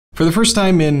For the first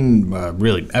time in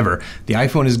really ever, the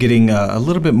iPhone is getting a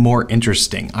little bit more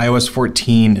interesting. iOS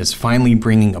 14 is finally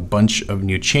bringing a bunch of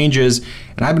new changes,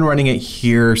 and I've been running it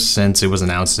here since it was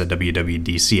announced at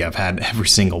WWDC. I've had every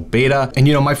single beta, and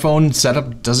you know, my phone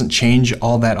setup doesn't change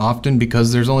all that often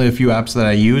because there's only a few apps that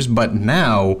I use, but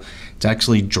now it's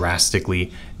actually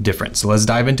drastically different. So let's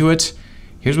dive into it.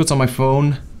 Here's what's on my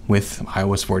phone with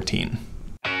iOS 14.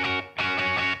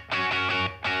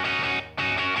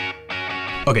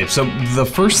 Okay, so the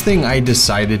first thing I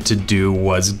decided to do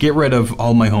was get rid of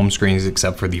all my home screens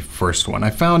except for the first one.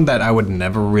 I found that I would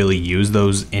never really use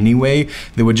those anyway.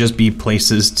 They would just be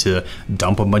places to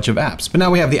dump a bunch of apps. But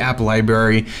now we have the app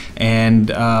library,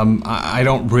 and I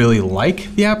don't really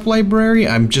like the app library.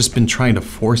 I've just been trying to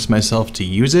force myself to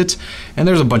use it, and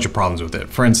there's a bunch of problems with it.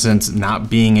 For instance,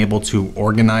 not being able to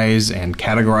organize and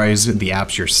categorize the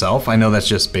apps yourself. I know that's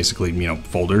just basically, you know,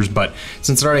 folders, but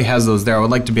since it already has those there, I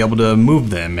would like to be able to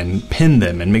move them and pin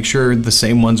them and make sure the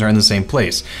same ones are in the same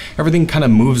place. Everything kind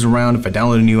of moves around. If I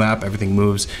download a new app, everything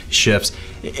moves, shifts.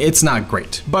 It's not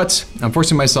great, but I'm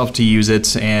forcing myself to use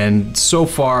it, and so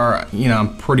far, you know,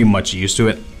 I'm pretty much used to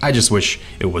it. I just wish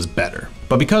it was better.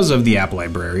 But because of the app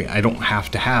library, I don't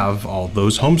have to have all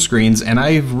those home screens, and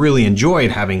I've really enjoyed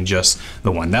having just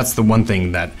the one. That's the one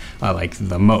thing that I like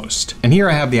the most. And here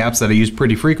I have the apps that I use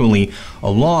pretty frequently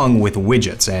along with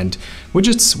widgets, and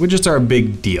widgets are a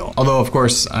big deal. Although of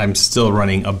course I'm still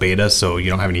running a beta, so you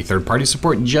don't have any third-party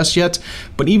support just yet,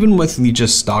 but even with the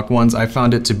just stock ones, I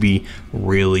found it to be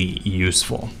really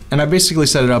useful. And I basically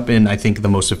set it up in, I think, the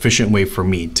most efficient way for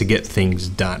me to get things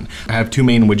done. I have two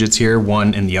main widgets here,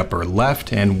 one in the upper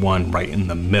left and one right in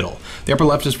the middle. The upper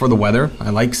left is for the weather. I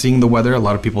like seeing the weather, a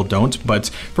lot of people don't, but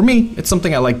for me, it's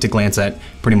something I like to glance at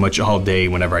pretty much all day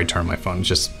whenever I turn my phone. It's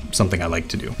just something I like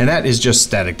to do. And that is just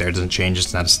static there, it doesn't change,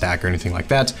 it's not a stack or anything like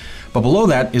that. But below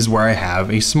that is where I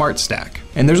have a smart stack.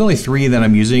 And there's only three that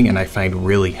I'm using and I find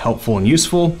really helpful and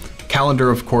useful. Calendar,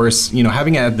 of course, you know,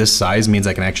 having it at this size means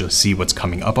I can actually see what's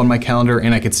coming up on my calendar,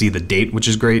 and I can see the date, which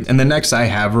is great. And then next I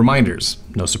have reminders.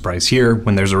 No surprise here,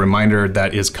 when there's a reminder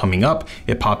that is coming up,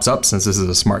 it pops up since this is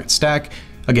a smart stack.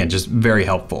 Again, just very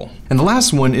helpful. And the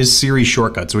last one is Siri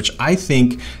shortcuts, which I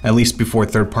think, at least before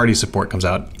third-party support comes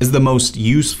out, is the most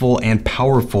useful and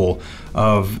powerful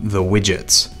of the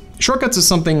widgets. Shortcuts is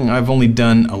something I've only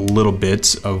done a little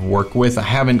bit of work with. I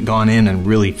haven't gone in and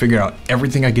really figured out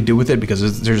everything I could do with it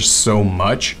because there's so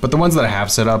much. But the ones that I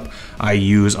have set up, I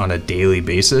use on a daily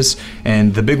basis.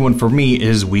 And the big one for me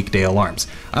is weekday alarms.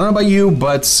 I don't know about you,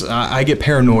 but I get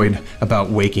paranoid about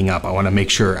waking up. I want to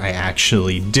make sure I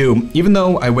actually do. Even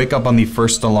though I wake up on the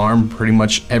first alarm pretty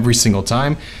much every single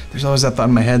time, there's always that thought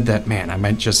in my head that, man, I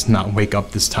might just not wake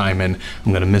up this time and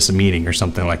I'm gonna miss a meeting or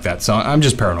something like that. So I'm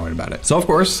just paranoid about it. So of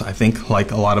course, I think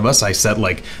like a lot of us, I set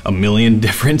like a million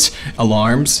different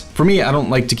alarms. For me, I don't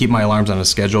like to keep my alarms on a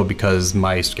schedule because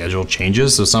my schedule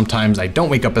changes. So sometimes I don't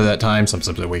wake up at that time.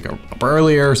 Sometimes I wake up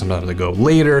earlier, sometimes I go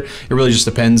later. It really just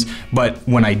depends. But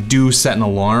when I do set an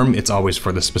alarm, it's always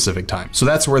for the specific time. So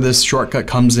that's where this shortcut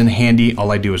comes in handy.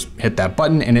 All I do is hit that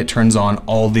button and it turns on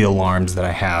all the alarms that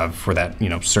I have for that, you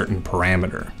know, certain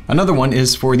parameter. Another one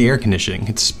is for the air conditioning.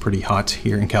 It's pretty hot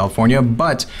here in California,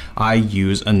 but I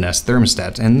use a Nest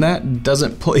thermostat and that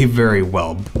doesn't play very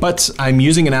well. But I'm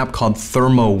using an app called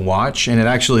Thermo Watch, and it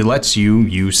actually lets you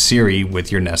use Siri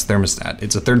with your Nest thermostat.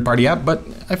 It's a third-party app, but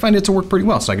I find it to work pretty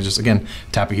well. So I can just, again,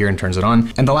 tap it here and turns it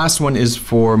on. And the last one is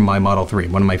for my Model 3.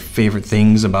 One of my favorite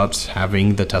things about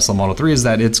having the Tesla Model 3 is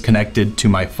that it's connected to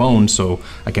my phone so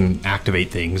I can activate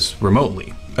things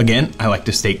remotely. Again, I like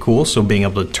to stay cool, so being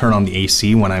able to turn on the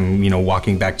AC when I'm, you know,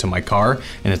 walking back to my car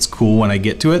and it's cool when I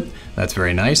get to it, that's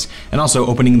very nice. And also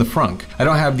opening the frunk. I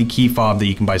don't have the key fob that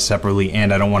you can buy separately,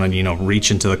 and I don't want to, you know,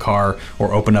 reach into the car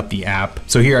or open up the app.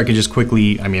 So here I can just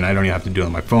quickly, I mean, I don't even have to do it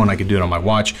on my phone, I could do it on my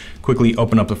watch, quickly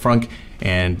open up the frunk,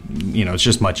 and you know, it's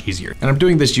just much easier. And I'm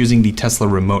doing this using the Tesla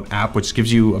Remote app, which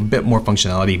gives you a bit more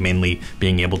functionality, mainly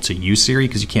being able to use Siri,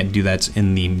 because you can't do that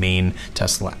in the main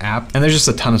Tesla app. And there's just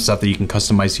a ton of stuff that you can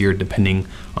customize here depending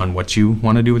on what you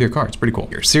want to do with your car. It's pretty cool.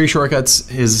 Your Siri shortcuts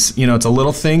is, you know, it's a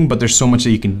little thing, but there's so much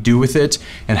that you can do with it,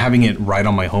 and having it right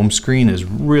on my home screen is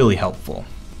really helpful.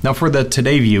 Now for the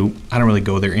today view, I don't really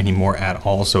go there anymore at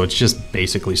all, so it's just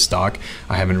basically stock.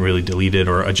 I haven't really deleted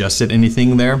or adjusted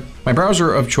anything there. My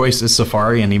browser of choice is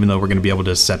Safari, and even though we're gonna be able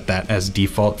to set that as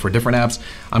default for different apps,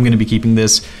 I'm gonna be keeping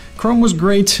this. Chrome was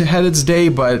great, had its day,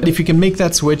 but if you can make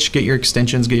that switch, get your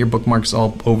extensions, get your bookmarks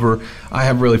all over, I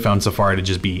have really found Safari to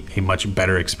just be a much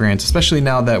better experience, especially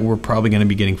now that we're probably gonna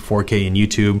be getting 4K in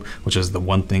YouTube, which is the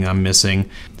one thing I'm missing.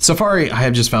 Safari, I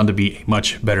have just found to be a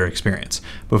much better experience.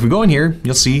 But if we go in here,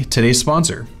 you'll see today's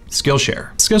sponsor.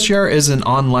 Skillshare. Skillshare is an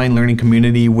online learning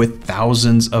community with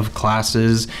thousands of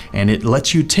classes, and it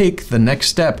lets you take the next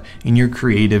step in your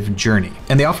creative journey.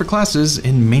 And they offer classes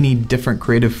in many different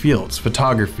creative fields: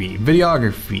 photography,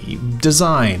 videography,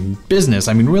 design, business.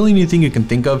 I mean, really anything you can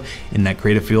think of in that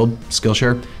creative field,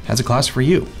 Skillshare has a class for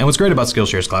you. And what's great about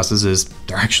Skillshare's classes is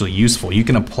they're actually useful. You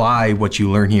can apply what you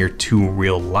learn here to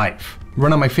real life.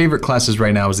 One of my favorite classes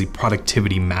right now is the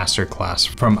Productivity Masterclass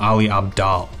from Ali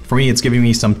Abdaal. For me, it's giving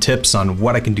me some tips on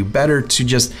what I can do better to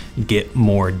just get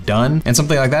more done. And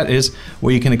something like that is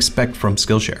what you can expect from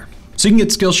Skillshare. So you can get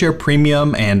Skillshare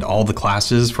Premium and all the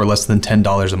classes for less than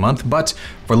 $10 a month, but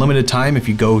for a limited time, if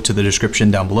you go to the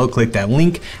description down below, click that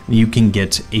link, you can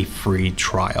get a free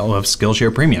trial of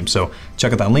Skillshare Premium. So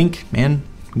check out that link and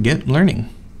get learning.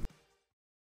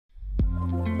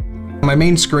 On my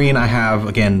main screen, I have,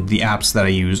 again, the apps that I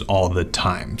use all the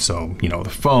time. So, you know,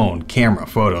 the phone, camera,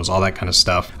 photos, all that kind of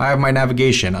stuff. I have my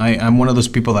navigation. I'm one of those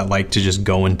people that like to just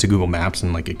go into Google Maps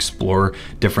and like explore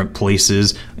different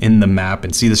places in the map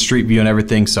and see the street view and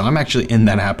everything. So I'm actually in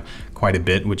that app quite a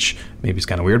bit, which maybe is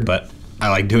kind of weird, but I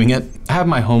like doing it. I have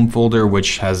my home folder,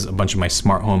 which has a bunch of my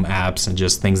smart home apps and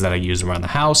just things that I use around the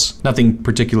house. Nothing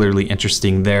particularly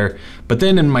interesting there. But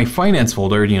then in my finance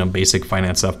folder, you know, basic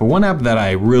finance stuff. But one app that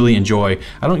I really enjoy,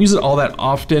 I don't use it all that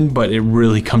often, but it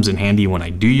really comes in handy when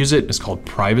I do use it. It's called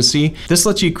Privacy. This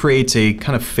lets you create a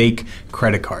kind of fake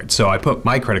credit card. So I put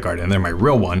my credit card in there, my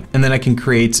real one, and then I can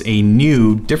create a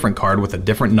new different card with a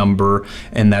different number,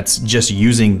 and that's just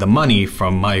using the money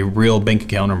from my real bank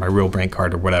account or my real bank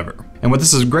card or whatever. And what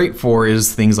this is great for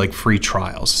is things like free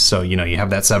trials. So, you know, you have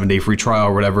that 7-day free trial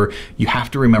or whatever, you have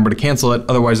to remember to cancel it,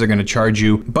 otherwise they're gonna charge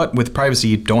you. But with Privacy,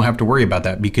 you don't have to worry about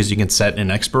that because you can set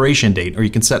an expiration date or you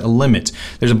can set a limit.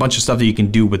 There's a bunch of stuff that you can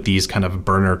do with these kind of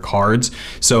burner cards.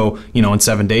 So, you know, in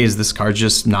 7 days, this card's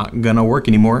just not gonna work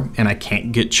anymore and I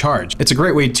can't get charged. It's a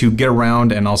great way to get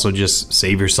around and also just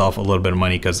save yourself a little bit of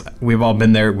money because we've all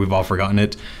been there, we've all forgotten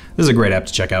it. This is a great app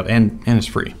to check out and it's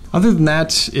free. Other than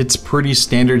that, it's pretty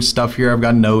standard stuff here. I've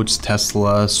got Notes,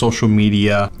 Tesla, social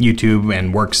media, YouTube,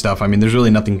 and work stuff. I mean, there's really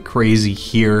nothing crazy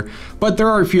here, but there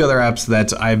are a few other apps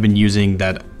that I've been using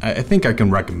that I think I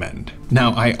can recommend.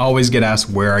 Now, I always get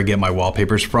asked where I get my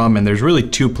wallpapers from, and there's really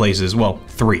two places, well,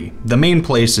 three. The main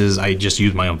place is I just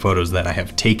use my own photos that I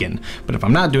have taken, but if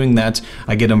I'm not doing that,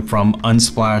 I get them from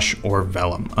Unsplash or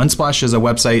Vellum. Unsplash is a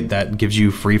website that gives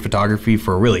you free photography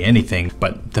for really anything,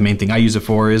 but the main thing I use it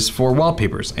for is for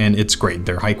wallpapers, and it's great.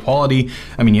 They're high quality.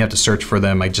 I mean, you have to search for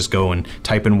them. I just go and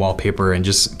type in wallpaper and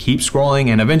just keep scrolling,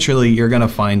 and eventually you're gonna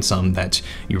find some that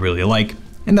you really like.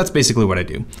 And that's basically what I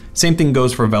do. Same thing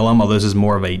goes for Vellum, although this is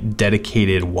more of a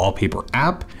dedicated wallpaper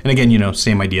app. And again, you know,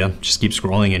 same idea, just keep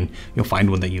scrolling and you'll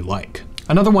find one that you like.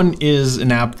 Another one is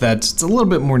an app that's a little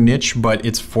bit more niche, but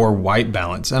it's for white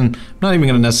balance. And I'm not even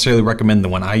gonna necessarily recommend the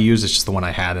one I use, it's just the one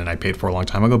I had and I paid for a long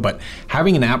time ago. But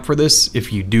having an app for this,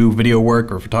 if you do video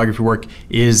work or photography work,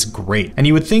 is great. And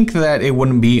you would think that it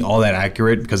wouldn't be all that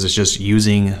accurate because it's just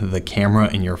using the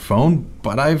camera in your phone,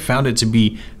 but I've found it to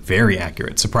be very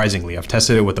accurate, surprisingly. I've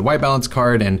tested it with the white balance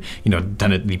card and, you know,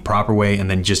 done it the proper way and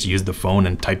then just used the phone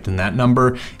and typed in that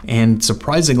number. And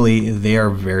surprisingly, they are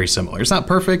very similar. It's not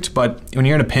perfect, but when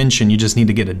you're in a pinch and you just need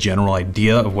to get a general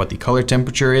idea of what the color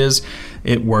temperature is,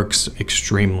 it works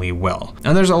extremely well.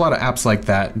 And there's a lot of apps like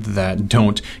that that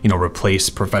don't, you know, replace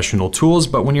professional tools,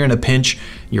 but when you're in a pinch,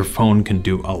 your phone can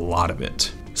do a lot of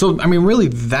it. So, I mean, really,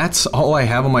 that's all I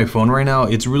have on my phone right now.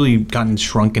 It's really gotten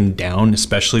shrunken down,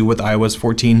 especially with iOS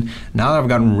 14. Now that I've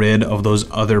gotten rid of those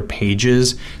other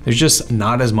pages, there's just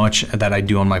not as much that I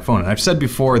do on my phone. And I've said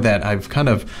before that I've kind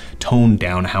of toned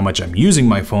down how much I'm using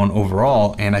my phone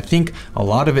overall, and I think a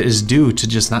lot of it is due to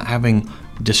just not having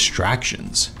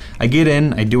distractions. I get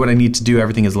in, I do what I need to do,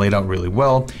 everything is laid out really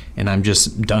well, and I'm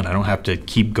just done. I don't have to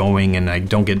keep going and I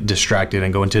don't get distracted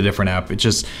and go into a different app. It's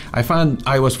just, I find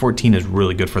iOS 14 is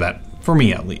really good for that, for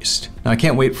me at least. Now I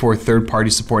can't wait for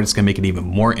third-party support. It's gonna make it even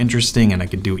more interesting and I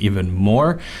could do even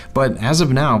more, but as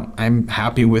of now, I'm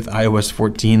happy with iOS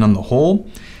 14 on the whole,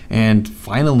 and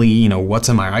finally, you know, what's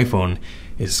on my iPhone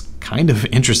is kind of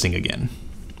interesting again.